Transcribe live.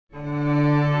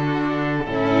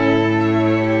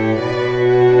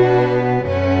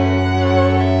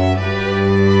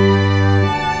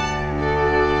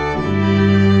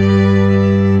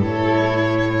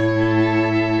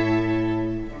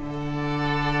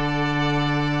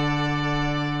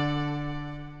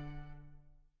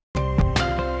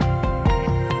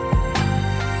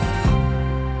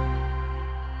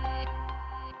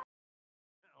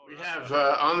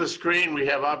have on the screen, we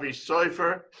have Avi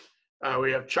Soifer,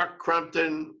 we have Chuck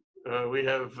Crumpton, we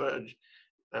have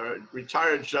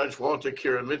retired Judge Walter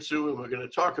Kirimitsu, and we're going to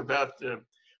talk about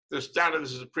the state of the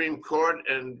Supreme Court.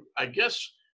 And I guess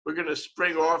we're going to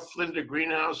spring off Linda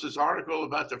Greenhouse's article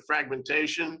about the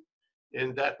fragmentation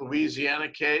in that Louisiana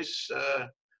case.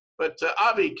 But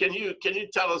Avi, can you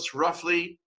tell us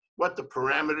roughly what the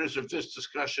parameters of this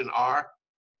discussion are?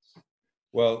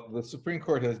 Well, the Supreme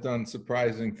Court has done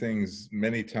surprising things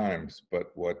many times,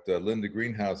 but what Linda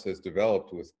Greenhouse has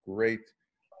developed with great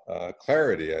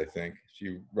clarity, I think.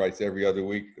 She writes every other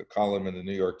week a column in the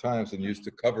New York Times and used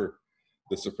to cover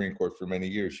the Supreme Court for many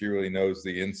years. She really knows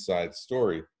the inside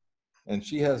story. And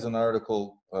she has an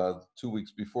article 2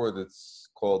 weeks before that's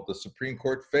called "The Supreme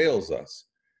Court Fails Us."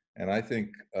 And I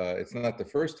think it's not the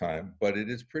first time, but it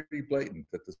is pretty blatant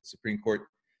that the Supreme Court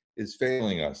is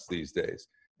failing us these days.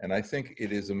 And I think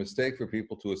it is a mistake for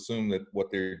people to assume that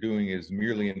what they're doing is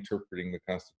merely interpreting the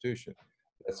Constitution.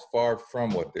 That's far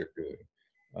from what they're doing.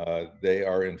 They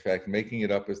are, in fact, making it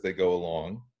up as they go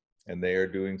along, and they are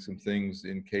doing some things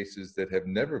in cases that have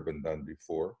never been done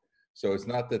before. So it's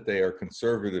not that they are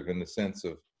conservative in the sense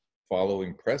of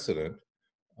following precedent.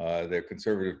 They're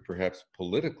conservative perhaps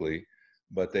politically,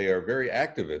 but they are very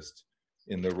activist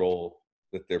in the role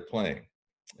that they're playing.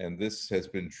 And this has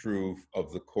been true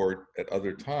of the court at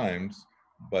other times,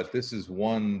 but this is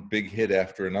one big hit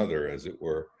after another, as it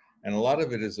were. And a lot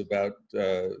of it is about,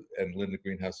 and Linda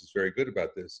Greenhouse is very good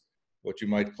about this, what you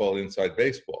might call inside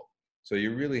baseball. So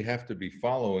you really have to be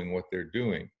following what they're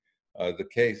doing. The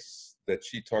case that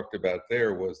she talked about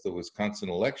there was the Wisconsin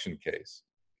election case,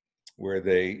 where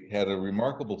they had a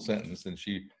remarkable sentence, and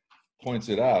she points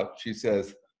it out. She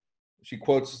says, she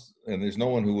quotes, and there's no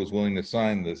one who was willing to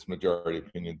sign this majority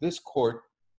opinion, "This court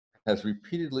has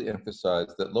repeatedly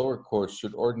emphasized that lower courts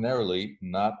should ordinarily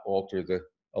not alter the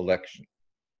election."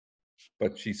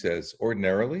 But she says,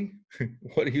 ordinarily?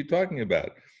 What are you talking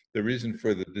about? The reason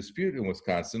for the dispute in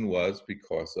Wisconsin was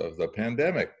because of the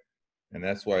pandemic. And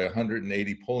that's why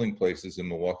 180 polling places in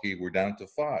Milwaukee were down to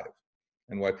 5.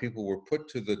 And why people were put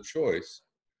to the choice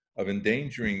of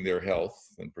endangering their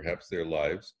health and perhaps their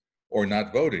lives or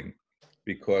not voting.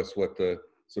 Because what the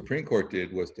Supreme Court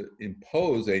did was to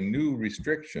impose a new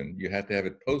restriction. You had to have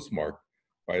it postmarked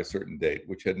by a certain date,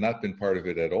 which had not been part of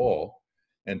it at all.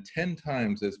 And 10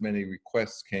 times as many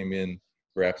requests came in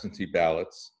for absentee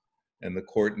ballots. And the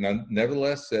court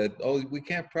nevertheless said, oh, we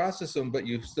can't process them, but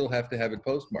you still have to have it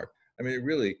postmarked. I mean,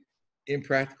 really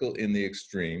impractical in the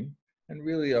extreme, and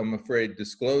really, I'm afraid,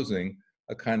 disclosing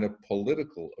a kind of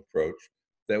political approach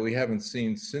that we haven't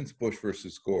seen since Bush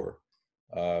versus Gore.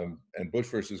 And Bush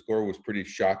versus Gore was pretty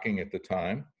shocking at the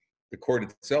time. The court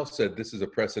itself said this is a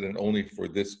precedent only for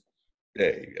this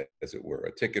day, as it were,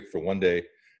 a ticket for one day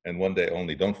and one day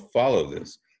only. Don't follow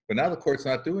this. But now the court's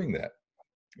not doing that.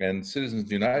 And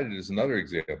Citizens United is another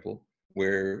example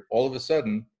where all of a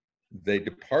sudden they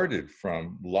departed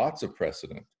from lots of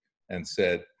precedent and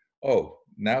said, oh,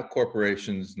 now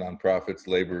corporations, nonprofits,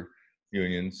 labor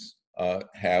unions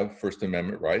have First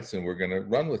Amendment rights, and we're going to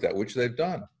run with that, which they've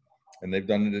done. And they've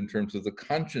done it in terms of the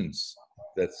conscience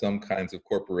that some kinds of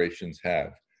corporations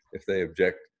have if they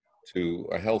object to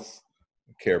a health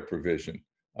care provision.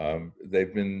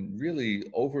 They've been really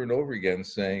over and over again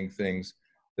saying things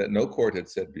that no court had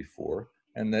said before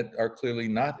and that are clearly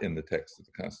not in the text of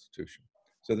the Constitution.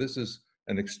 So this is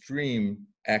an extreme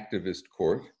activist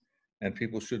court, and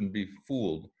people shouldn't be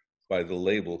fooled by the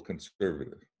label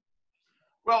conservative.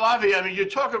 Well, Avi, I mean, you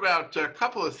talk about a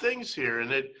couple of things here,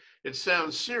 and it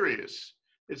sounds serious.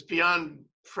 It's beyond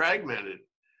fragmented.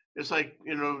 It's like,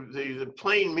 you know, the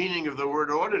plain meaning of the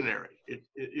word ordinary.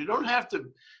 You don't have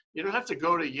to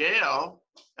go to Yale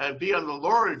and be on the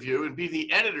law review and be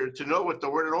the editor to know what the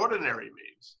word ordinary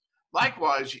means.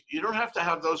 Likewise, you don't have to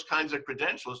have those kinds of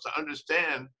credentials to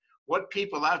understand what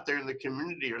people out there in the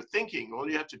community are thinking. All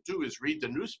you have to do is read the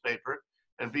newspaper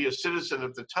and be a citizen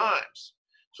of the times.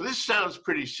 So this sounds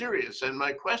pretty serious. And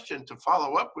my question to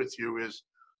follow up with you is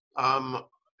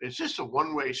this a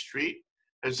one-way street?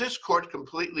 Has this court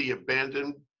completely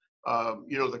abandoned,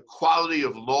 the quality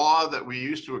of law that we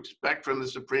used to expect from the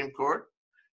Supreme Court?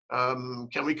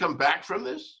 Can we come back from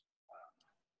this?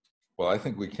 Well, I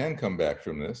think we can come back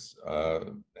from this.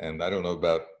 And I don't know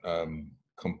about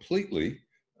completely.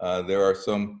 There are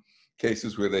some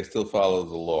cases where they still follow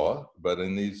the law, but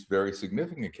in these very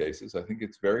significant cases, I think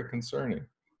it's very concerning.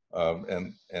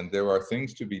 And there are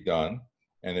things to be done.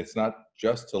 And it's not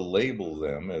just to label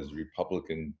them as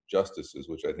Republican justices,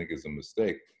 which I think is a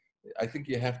mistake. I think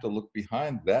you have to look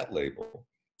behind that label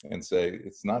and say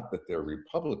it's not that they're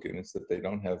Republican, it's that they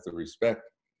don't have the respect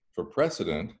for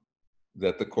precedent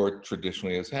that the court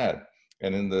traditionally has had.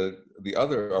 And in the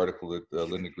other article that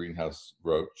Linda Greenhouse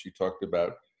wrote, she talked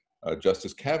about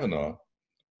Justice Kavanaugh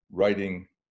writing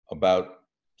about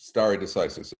stare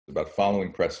decisis, about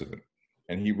following precedent.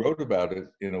 And he wrote about it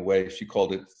in a way, she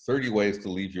called it 30 Ways to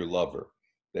Leave Your Lover,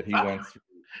 that he went through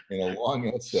in a long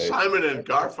essay. Simon and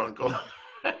Garfunkel.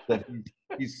 That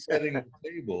he's setting the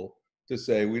table to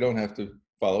say we don't have to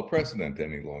follow precedent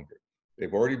any longer.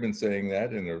 They've already been saying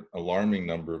that in an alarming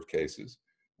number of cases.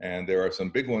 And there are some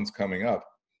big ones coming up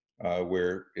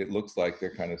where it looks like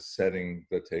they're kind of setting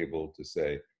the table to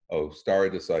say, oh, stare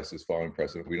decisis, following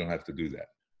precedent, we don't have to do that.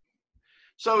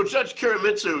 So Judge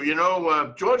Kirimitsu, you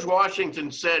know, George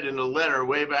Washington said in a letter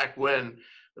way back when,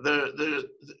 the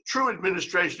true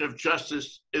administration of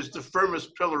justice is the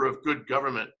firmest pillar of good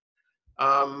government.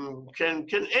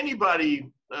 Can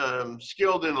anybody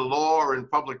skilled in law or in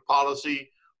public policy,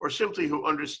 or simply who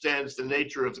understands the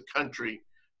nature of the country,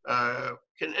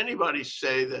 can anybody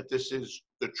say that this is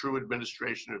the true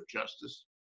administration of justice?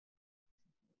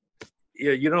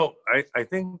 Yeah, you know, I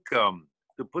think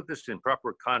to put this in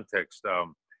proper context,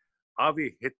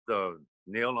 Avi hit the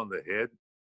nail on the head,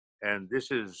 and this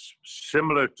is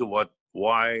similar to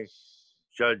why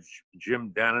Judge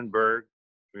Jim Dannenberg,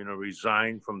 you know,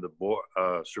 resigned from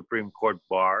the Supreme Court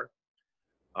bar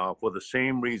for the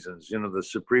same reasons. You know,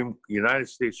 the United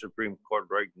States Supreme Court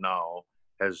right now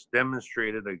has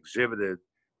demonstrated, exhibited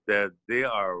that they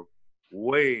are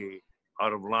way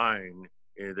out of line.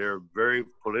 They're very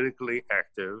politically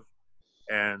active,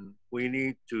 and we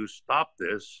need to stop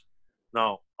this.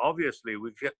 Now, obviously,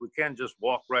 we can't just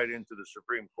walk right into the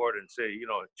Supreme Court and say, you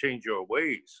know, change your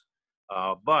ways.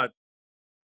 But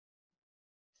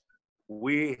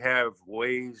we have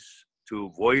ways to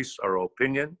voice our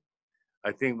opinion.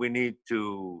 I think we need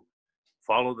to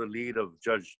follow the lead of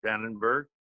Judge Dannenberg,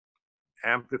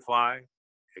 amplify,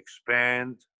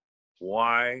 expand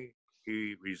why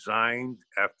he resigned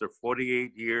after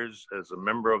 48 years as a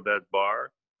member of that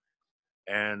bar.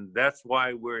 And that's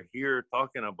why we're here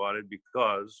talking about it,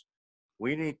 because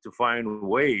we need to find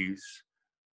ways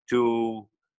to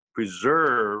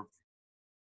preserve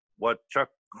what Chuck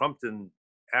Crumpton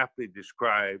aptly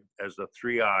described as the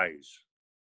 3 I's: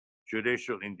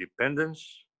 judicial independence,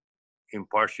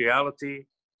 impartiality,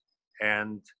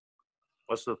 and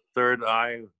what's the 3rd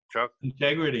I, Chuck?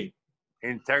 Integrity.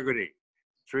 Integrity.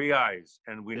 3 I's.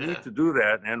 And we need to do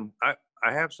that. And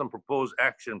I have some proposed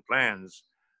action plans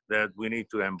that we need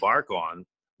to embark on.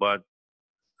 But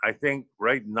I think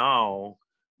right now,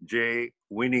 Jay,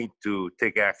 we need to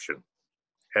take action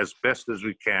as best as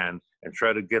we can and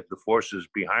try to get the forces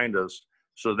behind us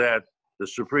so that the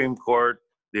Supreme Court,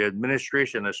 the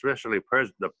administration, especially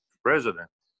the president,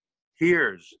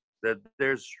 hears that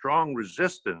there's strong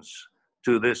resistance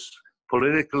to this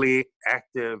politically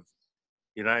active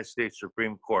United States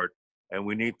Supreme Court, and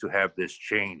we need to have this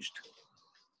changed.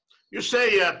 You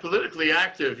say politically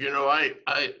active. You know,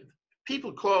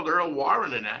 people called Earl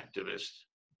Warren an activist.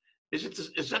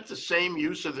 Is that the same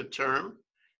use of the term?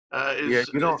 Is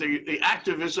the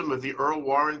activism of the Earl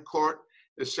Warren court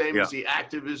the same as the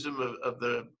activism of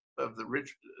the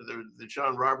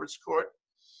John Roberts court?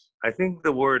 I think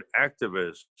the word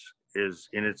activist is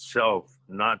in itself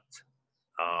not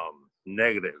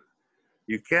negative.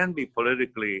 You can be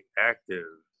politically active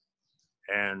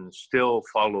and still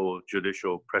follow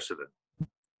judicial precedent.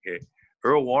 Okay.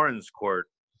 Earl Warren's court,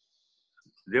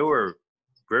 they were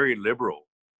very liberal,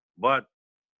 but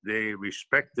they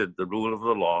respected the rule of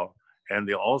the law, and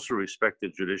they also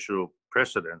respected judicial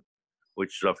precedent,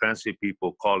 which fancy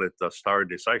people call it the stare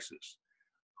decisis.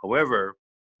 However,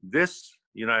 this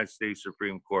United States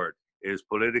Supreme Court is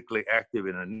politically active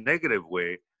in a negative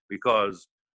way because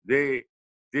they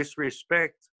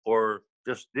disrespect or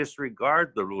just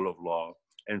disregard the rule of law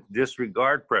and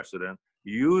disregard precedent,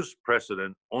 use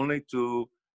precedent only to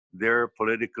their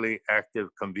politically active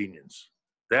convenience.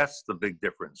 That's the big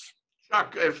difference.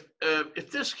 Chuck,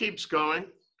 if this keeps going,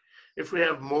 if we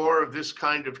have more of this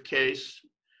kind of case,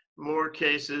 more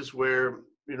cases where,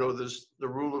 you know, the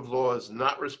rule of law is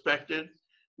not respected,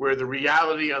 where the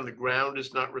reality on the ground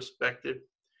is not respected,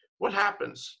 what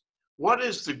happens? What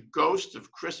is the ghost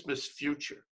of Christmas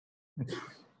future?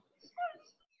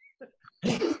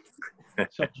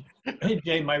 So, hey,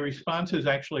 Jay, my response is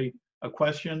actually a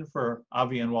question for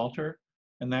Avi and Walter,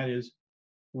 and that is,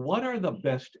 what are the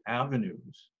best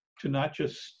avenues to not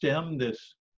just stem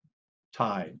this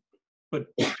tide, but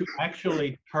to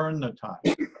actually turn the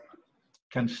tide?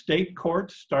 Can state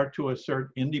courts start to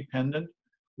assert independent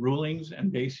rulings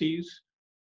and bases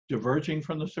diverging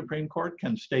from the Supreme Court?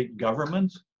 Can state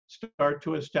governments start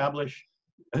to establish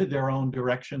their own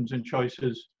directions and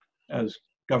choices as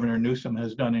Governor Newsom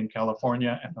has done in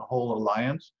California, and the whole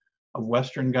alliance of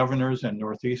Western governors and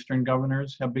Northeastern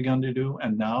governors have begun to do,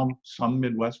 and now some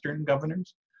Midwestern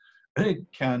governors.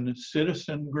 Can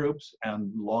citizen groups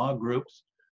and law groups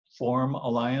form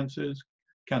alliances?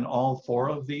 Can all four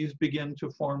of these begin to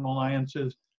form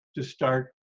alliances to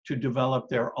start to develop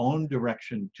their own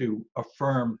direction to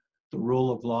affirm the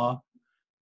rule of law,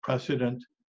 precedent,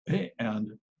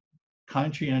 and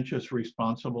conscientious,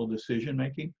 responsible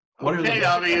decision-making? Okay,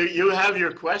 Avi, you have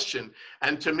your question.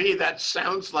 And to me, that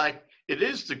sounds like it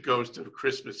is the ghost of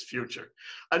Christmas future.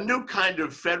 A new kind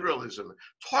of federalism.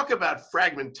 Talk about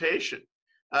fragmentation.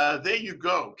 There you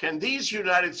go. Can these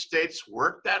United States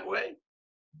work that way?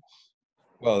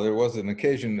 Well, there was an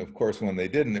occasion, of course, when they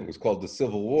didn't. It was called the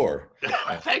Civil War.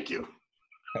 Thank you.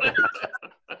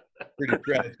 Pretty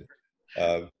tragic.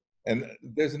 And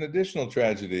there's an additional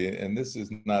tragedy, and this is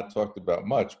not talked about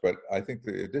much, but I think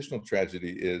the additional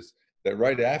tragedy is that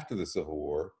right after the Civil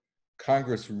War,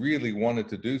 Congress really wanted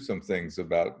to do some things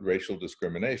about racial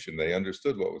discrimination. They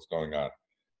understood what was going on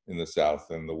in the South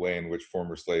and the way in which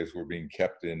former slaves were being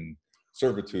kept in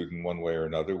servitude in one way or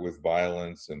another, with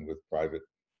violence and with private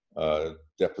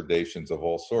depredations of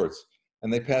all sorts.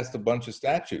 And they passed a bunch of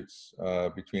statutes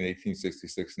between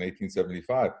 1866 and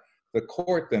 1875. The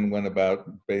court then went about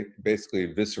basically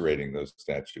eviscerating those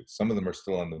statutes. Some of them are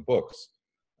still on the books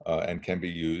and can be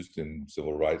used in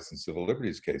civil rights and civil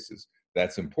liberties cases.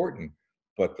 That's important,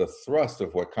 but the thrust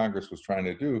of what Congress was trying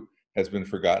to do has been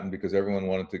forgotten because everyone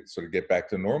wanted to sort of get back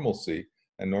to normalcy,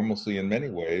 and normalcy in many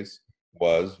ways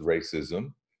was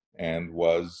racism and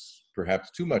was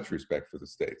perhaps too much respect for the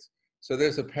states. So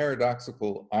there's a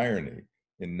paradoxical irony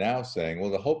in now saying,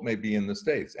 well, the hope may be in the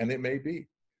states, and it may be.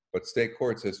 But state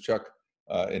courts, as Chuck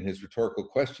in his rhetorical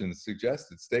questions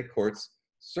suggested, state courts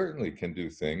certainly can do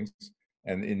things.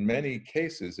 And in many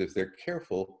cases, if they're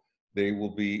careful, they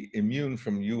will be immune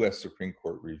from US Supreme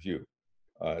Court review.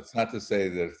 It's not to say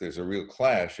that if there's a real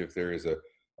clash, if there is a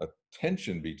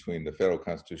tension between the federal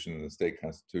constitution and the state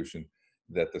constitution,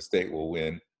 that the state will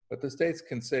win. But the states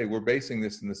can say, we're basing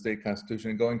this in the state constitution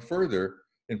and going further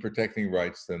in protecting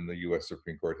rights than the US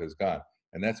Supreme Court has gone.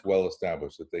 And that's well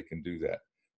established that they can do that.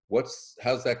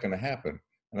 How's that going to happen?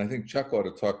 And I think Chuck ought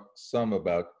to talk some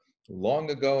about long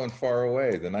ago and far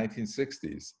away, the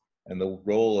 1960s, and the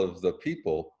role of the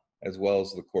people as well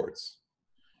as the courts.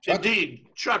 Chuck? Indeed,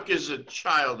 Chuck is a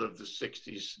child of the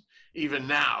 60s, even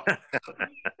now.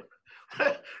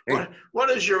 What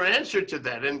is your answer to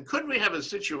that? And could we have a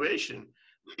situation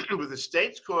with the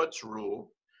state's courts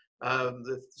rule,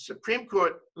 the Supreme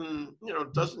Court,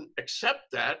 doesn't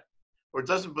accept that, or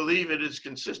doesn't believe it is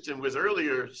consistent with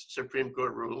earlier Supreme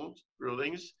Court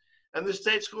rulings, and the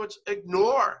state's courts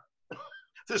ignore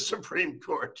the Supreme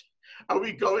Court? Are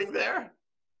we going there?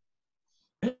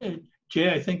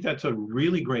 Jay, I think that's a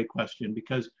really great question,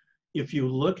 because if you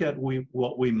look at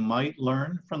what we might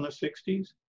learn from the 60s,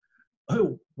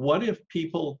 what if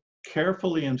people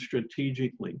carefully and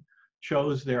strategically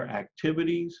chose their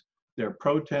activities, their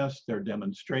protests, their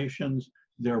demonstrations,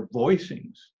 their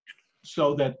voicings,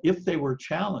 so that if they were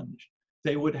challenged,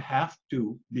 they would have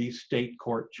to be state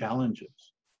court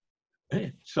challenges,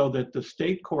 so that the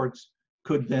state courts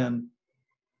could then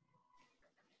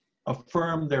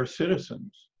affirm their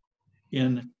citizens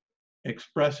in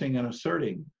expressing and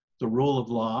asserting the rule of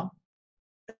law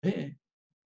in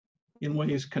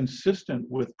ways consistent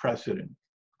with precedent.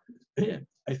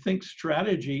 I think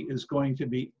strategy is going to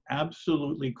be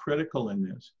absolutely critical in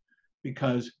this,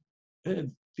 because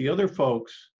the other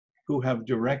folks who have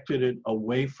directed it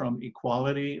away from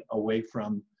equality, away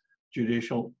from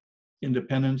judicial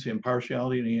independence,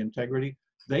 impartiality, and integrity,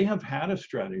 they have had a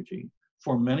strategy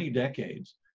for many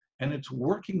decades, and it's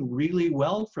working really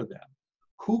well for them.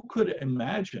 Who could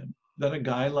imagine that a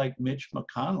guy like Mitch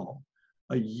McConnell,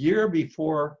 a year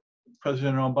before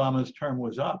President Obama's term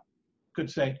was up, could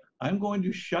say, I'm going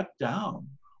to shut down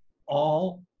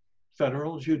all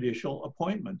federal judicial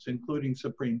appointments, including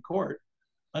Supreme Court,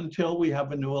 until we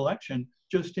have a new election,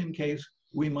 just in case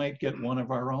we might get one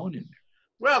of our own in there.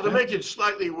 Well, to make it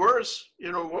slightly worse,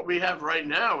 what we have right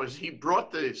now is he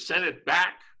brought the Senate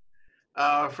back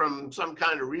from some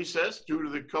kind of recess due to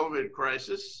the COVID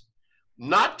crisis,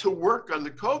 not to work on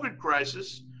the COVID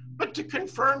crisis, but to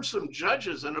confirm some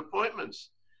judges and appointments.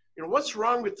 What's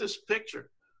wrong with this picture?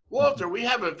 Walter, we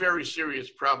have a very serious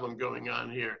problem going on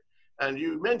here. And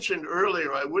you mentioned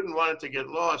earlier, I wouldn't want it to get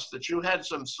lost, that you had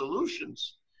some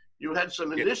solutions. You had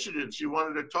some initiatives you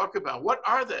wanted to talk about. What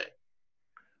are they?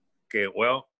 Okay,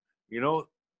 well,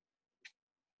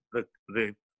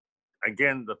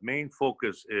 again, the main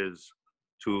focus is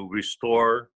to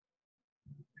restore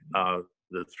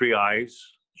the three I's: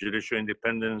 judicial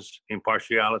independence,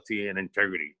 impartiality, and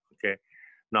integrity. Okay.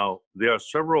 Now, there are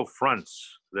several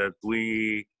fronts that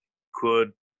we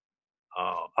could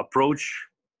approach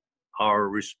our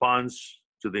response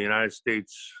to the United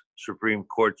States Supreme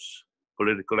Court's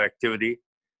political activity.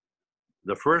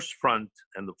 The first front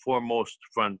and the foremost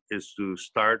front is to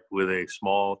start with a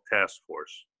small task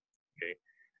force. Okay.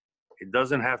 It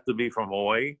doesn't have to be from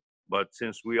Hawaii, but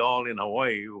since we all in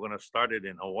Hawaii, we're going to start it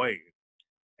in Hawaii.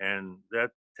 And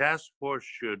that task force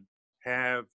should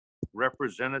have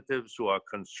representatives who are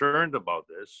concerned about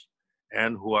this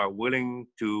and who are willing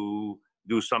to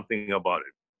do something about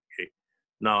it. Okay.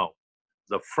 Now,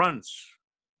 the fronts,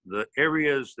 the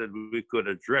areas that we could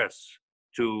address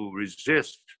to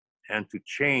resist and to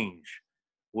change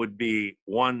would be: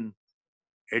 one,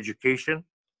 education.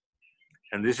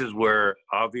 And this is where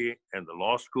Avi and the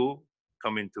law school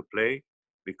come into play,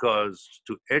 because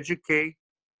to educate,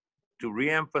 to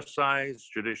reemphasize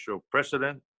judicial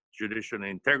precedent, judicial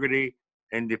integrity,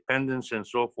 independence, and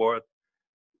so forth,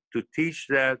 to teach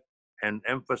that and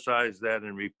emphasize that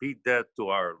and repeat that to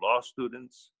our law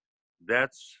students,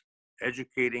 that's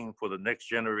educating for the next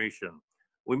generation.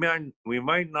 We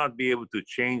might not be able to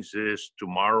change this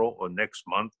tomorrow or next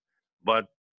month, but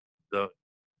the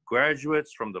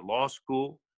graduates from the law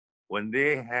school, when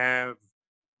they're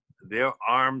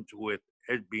armed with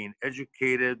being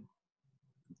educated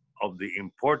of the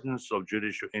importance of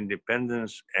judicial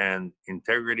independence and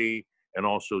integrity, and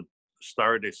also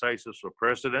stare decisis or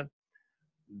precedent,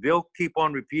 they'll keep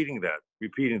on repeating that.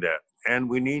 And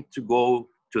we need to go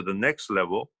to the next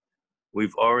level.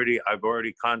 I've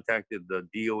already contacted the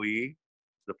DOE,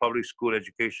 the Public School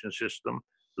Education System,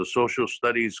 the Social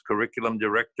Studies Curriculum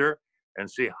Director, and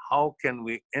see how can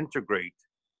we integrate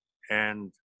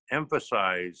and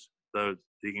emphasize the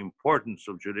importance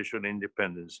of judicial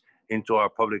independence into our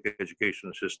public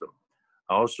education system.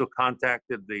 I also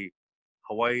contacted the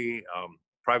Hawaii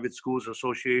Private Schools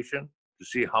Association to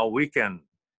see how we can,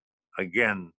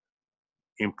 again,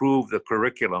 improve the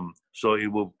curriculum so it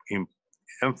will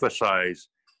emphasize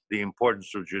the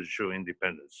importance of judicial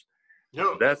independence.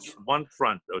 No. That's one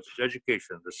front, of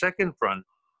education. The second front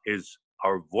is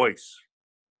our voice.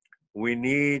 We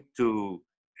need to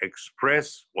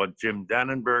express what Jim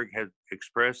Dannenberg had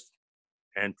expressed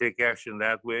and take action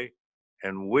that way,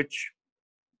 and which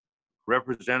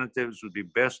representatives would be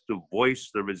best to voice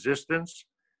the resistance.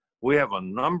 We have a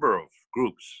number of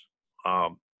groups,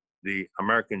 the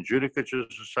American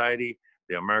Judicature Society,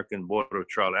 the American Board of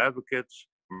Trial Advocates,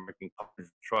 American College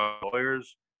of Trial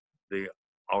Lawyers,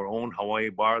 our own Hawaii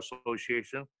Bar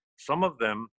Association. Some of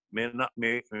them may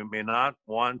not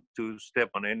want to step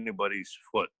on anybody's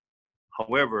foot.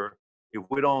 However, if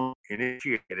we don't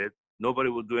initiate it, nobody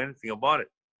will do anything about it.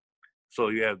 So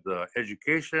you have the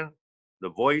education, the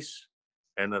voice,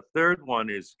 and the third one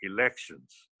is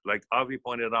elections. Like Avi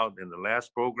pointed out in the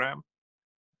last program,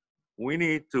 we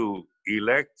need to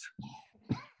elect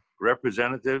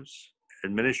representatives,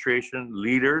 administration,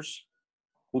 leaders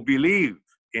who believe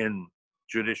in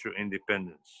judicial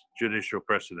independence, judicial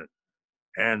precedent,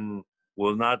 and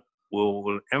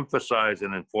will emphasize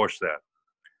and enforce that.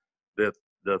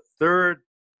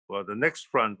 The next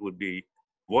front would be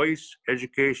voice,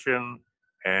 education,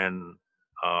 and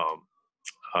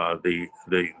the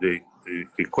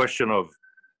question of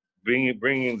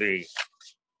bringing the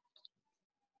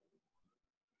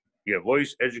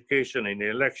voice, education, and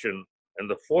election. And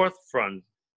the fourth front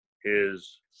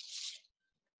is,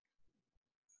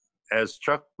 as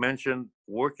Chuck mentioned,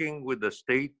 working with the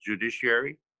state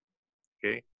judiciary.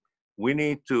 Okay, we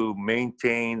need to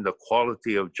maintain the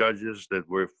quality of judges that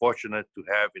we're fortunate to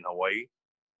have in Hawaii.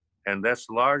 And that's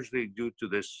largely due to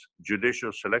this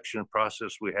judicial selection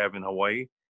process we have in Hawaii.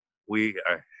 We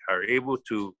are able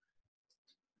to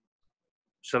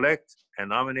select and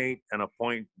nominate and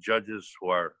appoint judges who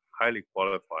are highly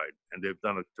qualified, and they've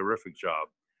done a terrific job.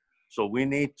 So we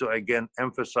need to, again,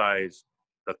 emphasize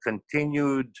the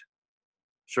continued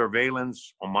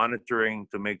surveillance or monitoring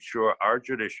to make sure our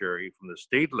judiciary from the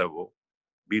state level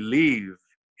believe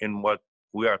in what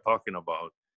we are talking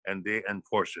about and they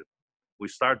enforce it. We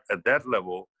start at that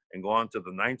level and go on to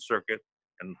the Ninth Circuit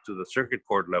and to the circuit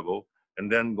court level,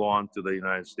 and then go on to the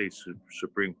United States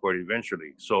Supreme Court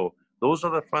eventually. So those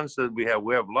are the fronts that we have.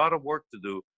 We have a lot of work to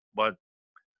do, but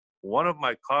one of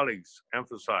my colleagues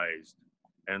emphasized,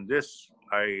 and this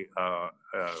I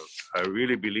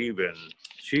really believe in,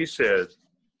 she said,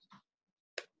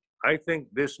 I think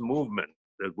this movement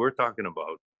that we're talking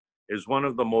about is one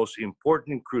of the most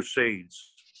important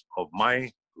crusades of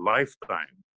my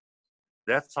lifetime.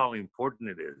 That's how important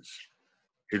it is.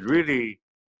 It really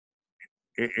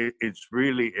it's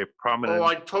really a prominent Oh,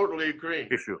 I totally agree.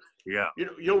 issue. Yeah.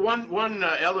 One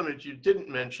element you didn't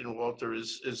mention, Walter,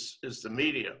 is the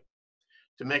media.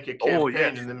 To make a Oh,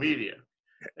 campaign yes. in the media.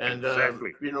 And,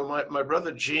 Exactly. my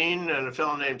brother Gene and a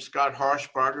fellow named Scott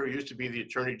Harshbarger, who used to be the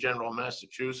Attorney General of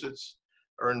Massachusetts,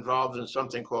 are involved in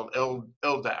something called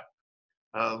LDAP,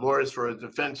 Lawyers for the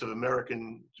Defense of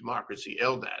American Democracy,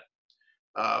 LDAP.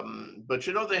 But,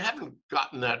 they haven't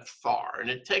gotten that far. And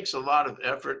it takes a lot of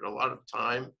effort, a lot of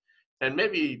time, and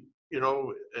maybe,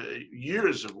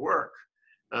 years of work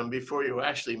before you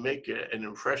actually make an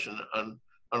impression on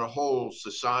a whole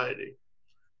society.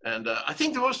 And I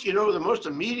think the most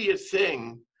immediate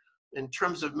thing in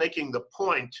terms of making the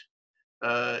point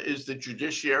is the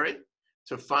judiciary,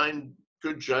 to find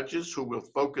good judges who will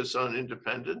focus on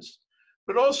independence.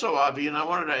 But also, Avi, and I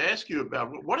wanted to ask you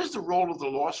about, what is the role of the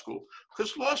law school?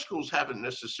 Because law schools haven't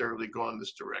necessarily gone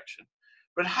this direction.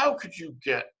 But how could you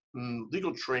get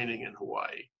legal training in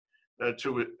Hawaii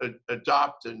to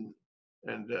adopt and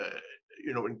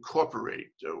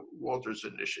incorporate Walter's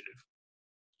initiative?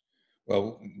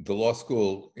 Well, the law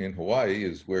school in Hawaii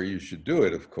is where you should do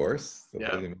it, of course, the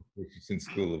Yeah. William Richardson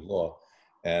School of Law.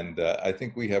 And I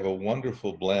think we have a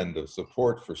wonderful blend of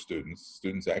support for students.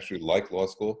 Students actually like law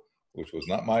school, which was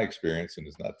not my experience and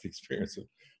is not the experience of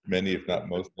many, if not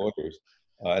most lawyers.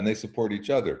 And they support each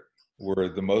other. We're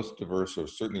the most diverse, or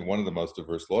certainly one of the most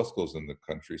diverse law schools in the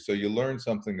country. So you learn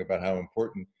something about how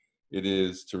important it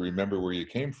is to remember where you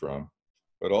came from,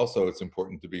 but also it's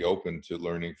important to be open to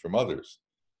learning from others.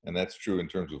 And that's true in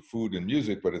terms of food and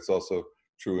music, but it's also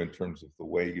true in terms of the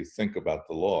way you think about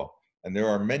the law. And there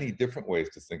are many different ways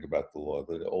to think about the law.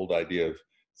 The old idea of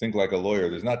think like a lawyer,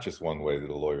 there's not just one way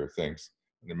that a lawyer thinks.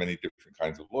 And there are many different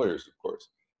kinds of lawyers, of course.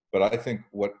 But I think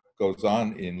what goes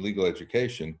on in legal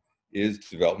education is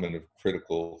development of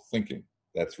critical thinking.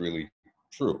 That's really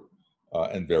true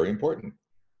and very important,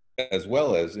 as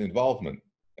well as involvement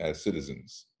as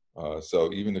citizens.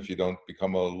 So even if you don't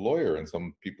become a lawyer, and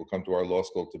some people come to our law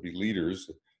school to be leaders,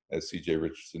 as C.J.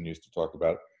 Richardson used to talk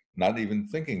about, not even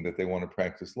thinking that they want to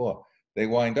practice law, they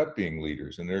wind up being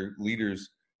leaders, and they're leaders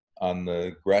on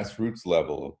the grassroots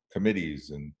level,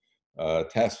 committees and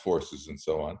task forces and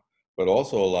so on. But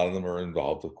also a lot of them are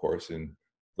involved, of course, in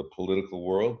the political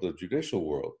world, the judicial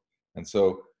world. And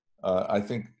so I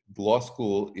think law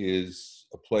school is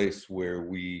a place where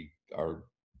our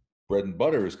bread and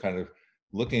butter is kind of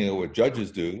looking at what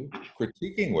judges do,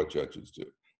 critiquing what judges do.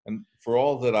 And for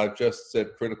all that I've just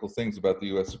said critical things about the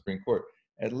US Supreme Court,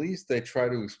 at least they try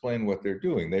to explain what they're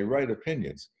doing. They write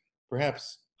opinions,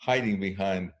 perhaps hiding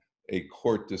behind a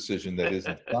court decision that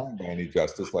isn't signed by any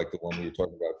justice, like the one we were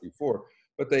talking about before,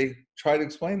 but they try to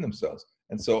explain themselves.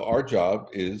 And so our job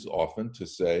is often to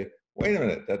say, wait a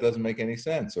minute, that doesn't make any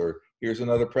sense, or here's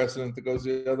another precedent that goes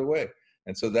the other way.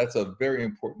 And so that's a very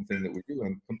important thing that we do.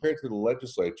 And compared to the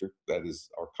legislature, that is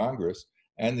our Congress,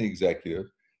 and the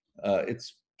executive,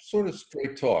 it's sort of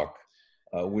straight talk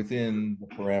within the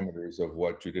parameters of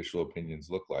what judicial opinions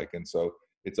look like. And so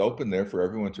it's open there for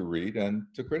everyone to read and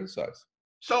to criticize.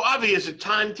 So, Avi, is it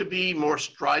time to be more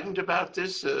strident about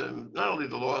this? Not only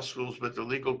the law schools, but the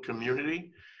legal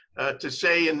community? To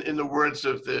say, in the words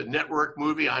of the Network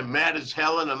movie, I'm mad as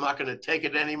hell and I'm not going to take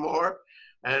it anymore.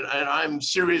 And I'm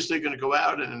seriously going to go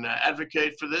out and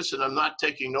advocate for this, and I'm not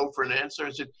taking no for an answer.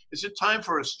 Is it time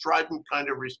for a strident kind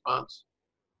of response?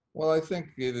 Well, I think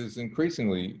it is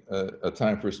increasingly a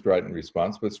time for strident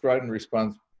response, but strident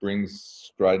response brings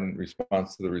strident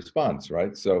response to the response,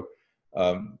 right? So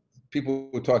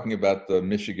people were talking about the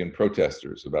Michigan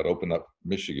protesters, about Open Up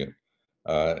Michigan.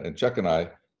 And Chuck and I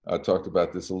talked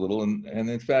about this a little, and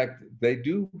in fact, they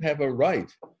do have a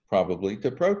right, probably,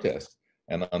 to protest.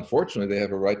 And unfortunately, they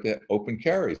have a right to open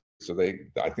carry. So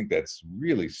I think that's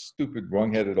really stupid,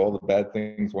 wrong-headed, all the bad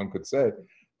things one could say.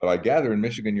 But I gather in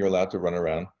Michigan, you're allowed to run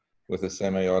around with a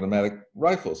semi-automatic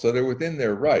rifle. So they're within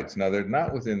their rights. Now, they're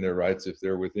not within their rights if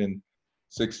they're within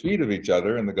 6 feet of each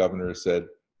other, and the governor has said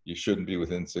you shouldn't be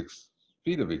within 6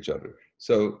 feet of each other.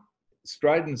 So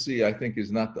stridency, I think,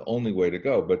 is not the only way to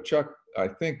go. But Chuck, I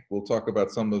think we'll talk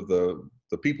about some of the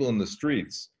people in the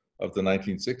streets of the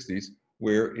 1960s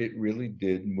where it really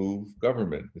did move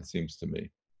government, it seems to me.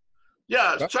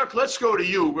 Yeah, Chuck, let's go to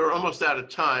you. We're almost out of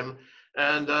time.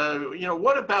 And,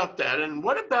 what about that? And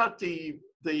what about the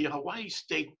Hawaii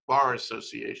State Bar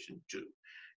Association, too?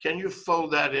 Can you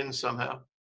fold that in somehow?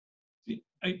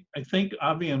 I think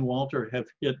Avi and Walter have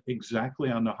hit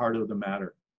exactly on the heart of the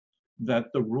matter,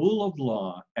 that the rule of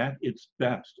law at its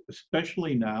best,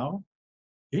 especially now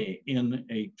in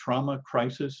a trauma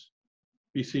crisis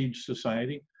besieged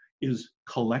society, is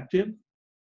collective,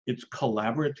 it's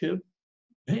collaborative,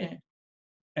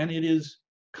 And it is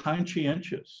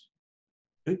conscientious,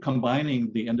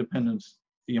 combining the independence,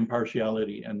 the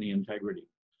impartiality, and the integrity.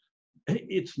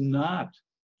 It's not,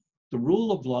 the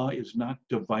rule of law is not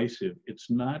divisive. It's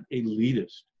not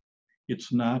elitist.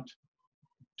 It's not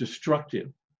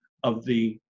destructive of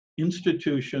the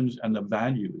institutions and the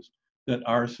values that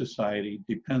our society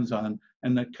depends on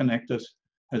and that connect us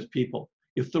as people.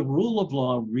 If the rule of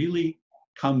law really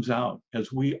comes out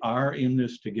as we are in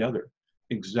this together,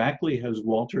 exactly as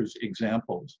Walter's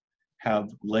examples have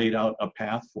laid out a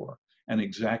path for, and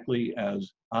exactly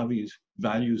as Avi's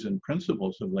values and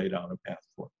principles have laid out a path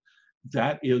for,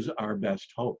 that is our best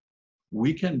hope.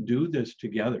 We can do this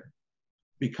together,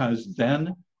 because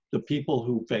then the people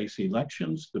who face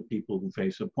elections, the people who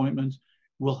face appointments,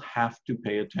 will have to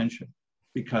pay attention,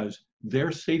 because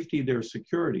their safety, their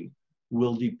security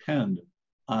will depend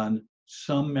on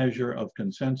some measure of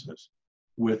consensus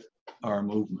with our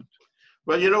movement.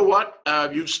 Well, you know what?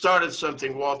 You've started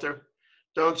something, Walter.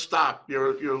 Don't stop.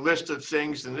 Your list of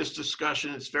things in this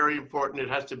discussion, it's very important. It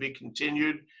has to be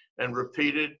continued and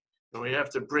repeated, and we have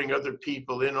to bring other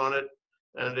people in on it.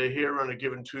 And here on a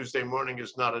given Tuesday morning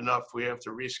is not enough. We have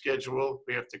to reschedule.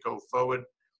 We have to go forward.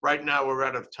 Right now, we're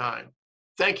out of time.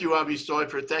 Thank you, Avi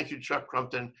Soifer. Thank you, Chuck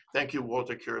Crumpton. Thank you,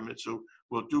 Walter Kirimitsu.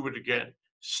 We'll do it again.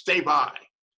 Stay by.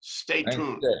 Stay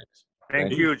tuned.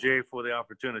 Thank you, Jay, for the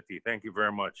opportunity. Thank you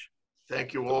very much.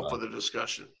 Thank you all for the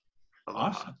discussion.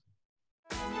 Awesome.